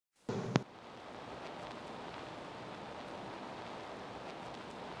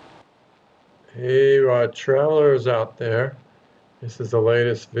Hey, travelers out there. This is the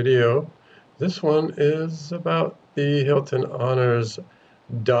latest video. This one is about the Hilton Honors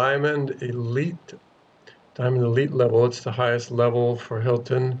Diamond Elite. Diamond Elite level. It's the highest level for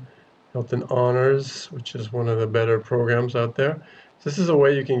Hilton Honors, which is one of the better programs out there. This is a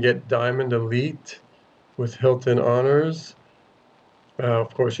way you can get Diamond Elite with Hilton Honors.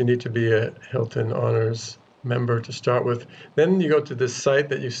 Of course, you need to be a Hilton Honors member to start with. Then you go to this site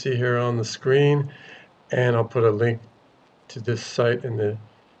that you see here on the screen, and I'll put a link to this site in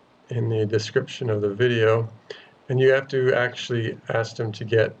the description of the video. And you have to actually ask them to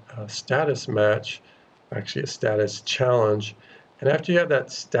get a status match, actually a status challenge. And after you have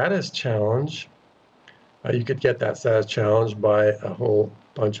that status challenge, you could get that status challenge by a whole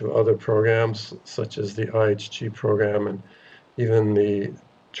bunch of other programs, such as the IHG program and even the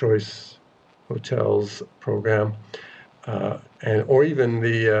Choice Hotels program, or even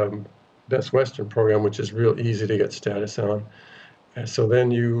the Best Western program, which is real easy to get status on. And so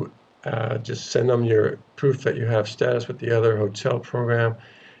then you just send them your proof that you have status with the other hotel program,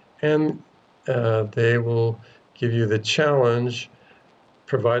 and they will give you the challenge,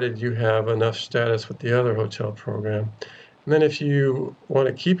 provided you have enough status with the other hotel program. And then if you want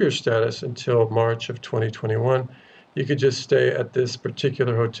to keep your status until March of 2021, you could just stay at this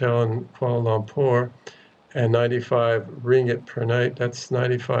particular hotel in Kuala Lumpur, and 95 ringgit per night. That's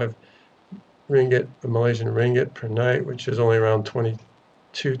 95 ringgit, Malaysian ringgit per night, which is only around $22,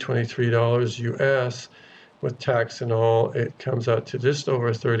 $23 US. With tax and all, it comes out to just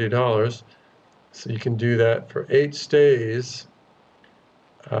over $30. So you can do that for 8 stays,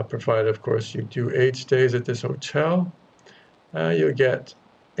 provided, of course, you do 8 stays at this hotel. You'll get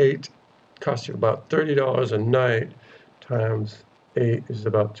 8, cost you about $30 a night, times 8 is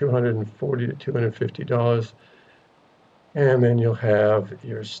about $240 to $250. And then you'll have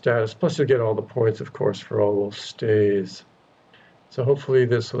your status, plus you'll get all the points, of course, for all those stays. So hopefully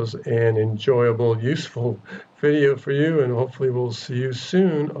this was an enjoyable, useful video for you, and hopefully we'll see you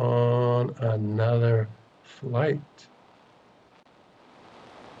soon on another flight.